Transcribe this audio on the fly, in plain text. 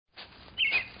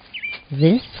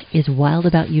This is Wild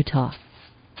About Utah.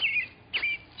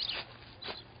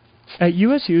 At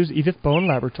USU's Edith Bowen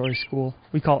Laboratory School,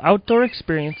 we call outdoor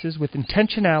experiences with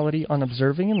intentionality on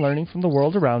observing and learning from the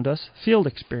world around us field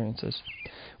experiences.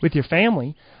 With your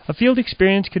family, a field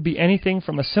experience could be anything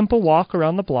from a simple walk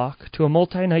around the block to a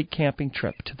multi-night camping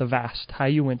trip to the vast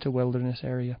High-Uinta Wilderness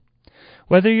area.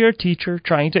 Whether you're a teacher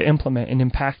trying to implement an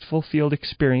impactful field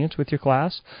experience with your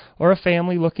class, or a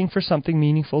family looking for something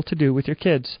meaningful to do with your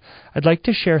kids, I'd like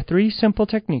to share 3 simple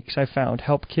techniques I found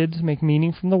help kids make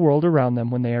meaning from the world around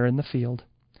them when they are in the field.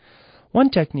 One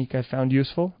technique I found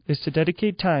useful is to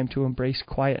dedicate time to embrace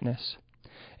quietness.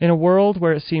 In a world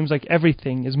where it seems like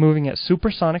everything is moving at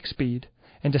supersonic speed,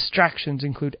 and distractions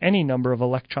include any number of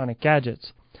electronic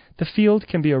gadgets, the field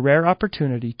can be a rare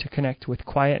opportunity to connect with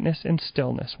quietness and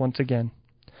stillness once again.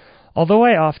 Although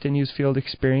I often use field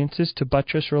experiences to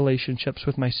buttress relationships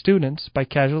with my students by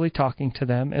casually talking to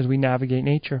them as we navigate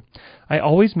nature, I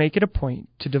always make it a point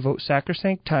to devote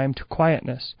sacrosanct time to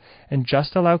quietness and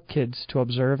just allow kids to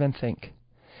observe and think.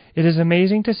 It is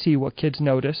amazing to see what kids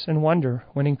notice and wonder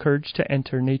when encouraged to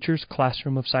enter nature's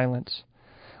classroom of silence.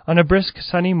 On a brisk,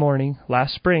 sunny morning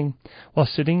last spring, while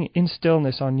sitting in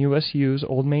stillness on USU's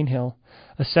Old Main Hill,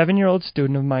 a 7-year-old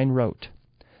student of mine wrote,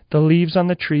 "The leaves on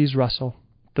the trees rustle.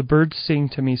 The birds sing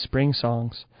to me spring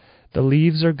songs. The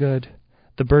leaves are good.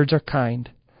 The birds are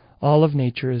kind. All of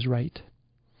nature is right."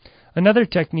 Another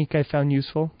technique I found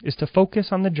useful is to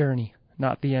focus on the journey,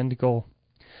 not the end goal.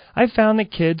 I've found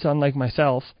that kids, unlike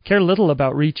myself, care little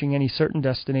about reaching any certain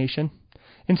destination.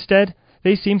 Instead,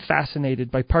 they seem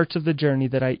fascinated by parts of the journey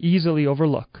that I easily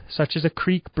overlook, such as a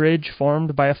creek bridge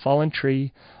formed by a fallen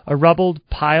tree, a rubbled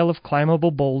pile of climbable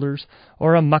boulders,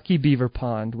 or a mucky beaver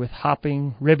pond with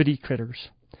hopping, ribbity critters.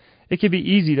 It can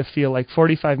be easy to feel like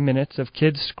 45 minutes of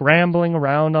kids scrambling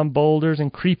around on boulders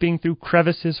and creeping through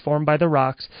crevices formed by the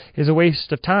rocks is a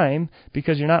waste of time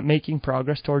because you're not making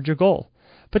progress towards your goal.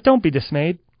 But don't be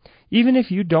dismayed. Even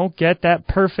if you don't get that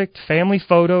perfect family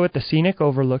photo at the scenic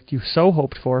overlook you so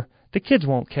hoped for, the kids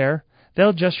won't care.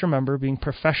 They'll just remember being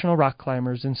professional rock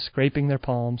climbers and scraping their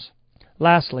palms.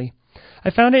 Lastly, I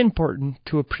found it important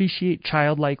to appreciate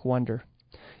childlike wonder.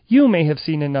 You may have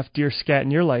seen enough deer scat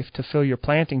in your life to fill your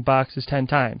planting boxes 10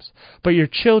 times, but your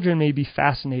children may be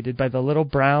fascinated by the little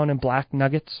brown and black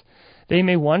nuggets. They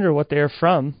may wonder what they are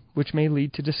from, which may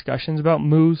lead to discussions about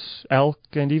moose, elk,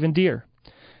 and even deer.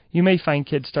 You may find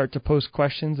kids start to pose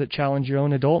questions that challenge your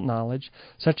own adult knowledge,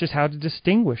 such as how to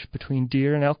distinguish between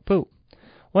deer and elk poop.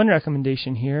 One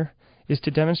recommendation here is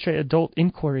to demonstrate adult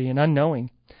inquiry and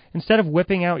unknowing. Instead of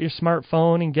whipping out your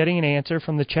smartphone and getting an answer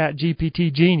from the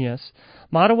ChatGPT genius,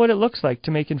 model what it looks like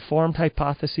to make informed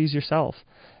hypotheses yourself,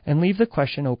 and leave the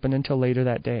question open until later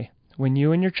that day, when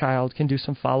you and your child can do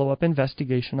some follow-up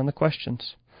investigation on the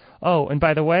questions. Oh, and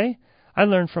by the way, I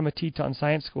learned from a Teton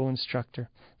Science School instructor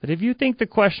that if you think the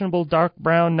questionable dark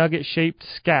brown nugget-shaped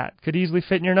scat could easily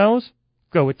fit in your nose,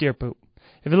 go with deer poop.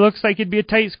 If it looks like it'd be a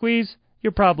tight squeeze,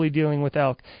 you're probably dealing with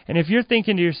elk. And if you're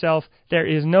thinking to yourself, there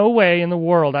is no way in the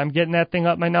world I'm getting that thing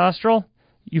up my nostril,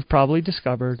 you've probably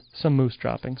discovered some moose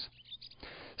droppings.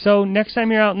 So next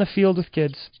time you're out in the field with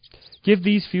kids, give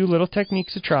these few little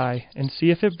techniques a try and see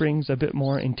if it brings a bit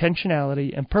more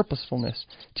intentionality and purposefulness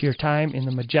to your time in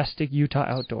the majestic Utah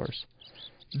outdoors.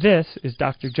 This is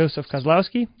Dr. Joseph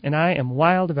Kozlowski, and I am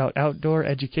wild about outdoor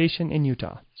education in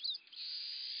Utah.